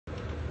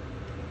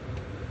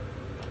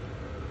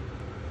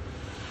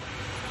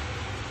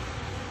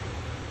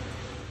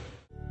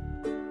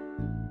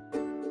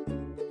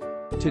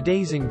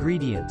Today's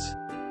ingredients.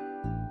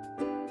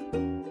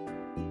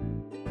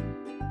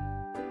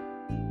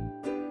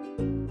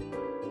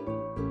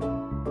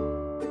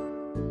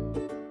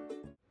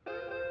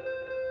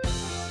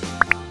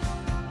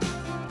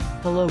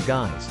 Hello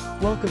guys.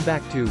 Welcome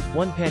back to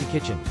One Pan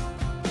Kitchen.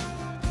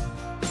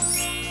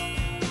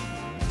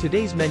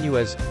 Today's menu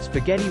is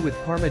spaghetti with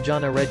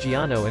Parmigiano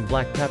Reggiano and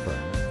black pepper.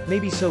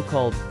 Maybe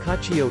so-called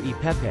CACIO E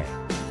PEPE.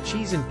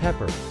 Cheese and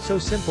pepper, so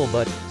simple,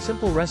 but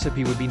simple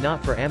recipe would be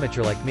not for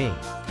amateur like me.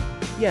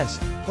 Yes,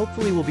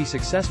 hopefully will be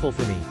successful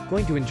for me,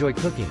 going to enjoy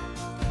cooking.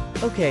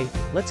 Okay,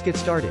 let's get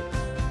started.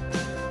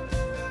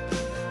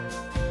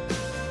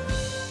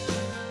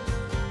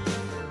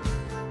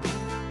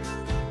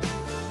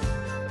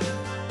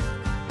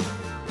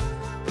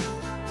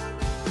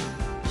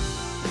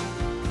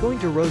 Going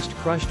to roast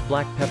crushed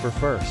black pepper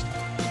first.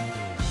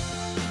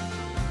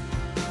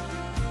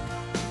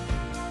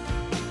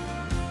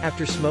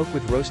 After smoke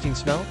with roasting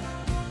smell.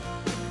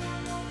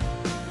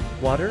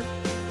 Water.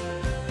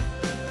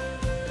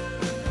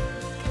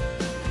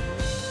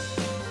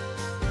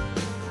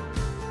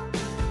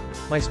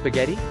 My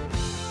spaghetti.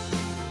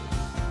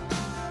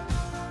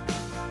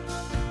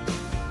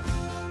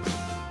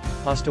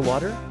 Pasta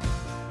water.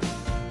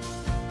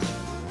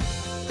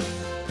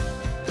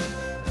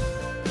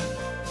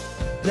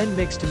 Then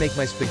mix to make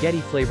my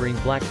spaghetti flavoring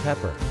black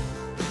pepper.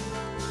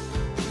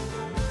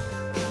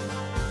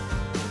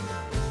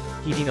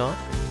 Heating off.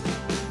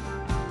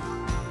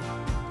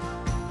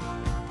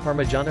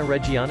 Parmigiano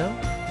Reggiano.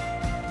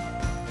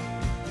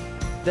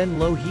 Then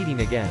low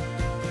heating again.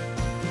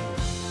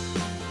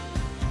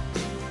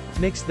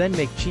 Mix, then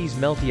make cheese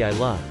melty I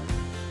love.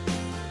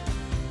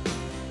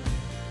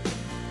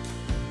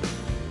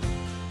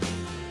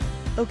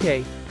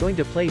 Okay, going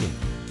to plating.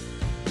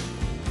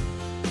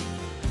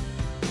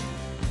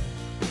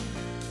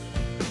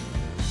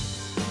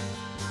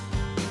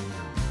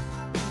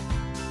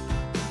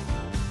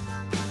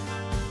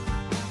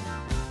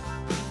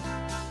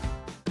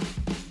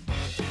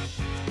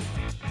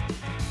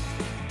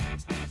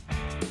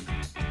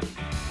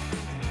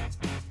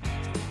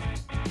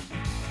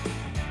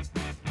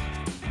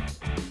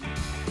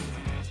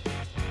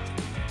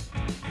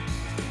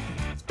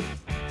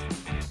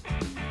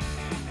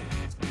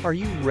 Are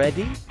you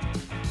ready?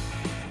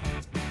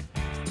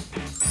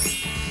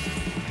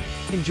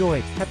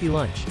 Enjoy, happy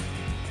lunch.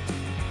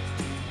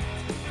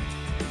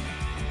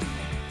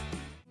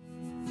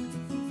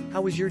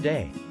 How was your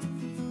day?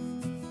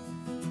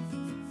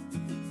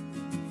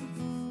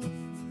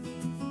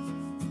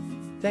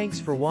 Thanks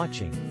for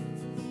watching.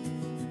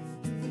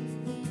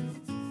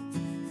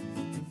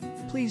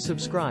 Please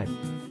subscribe.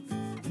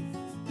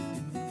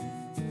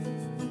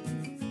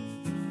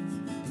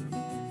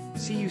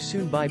 See you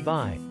soon, bye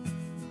bye.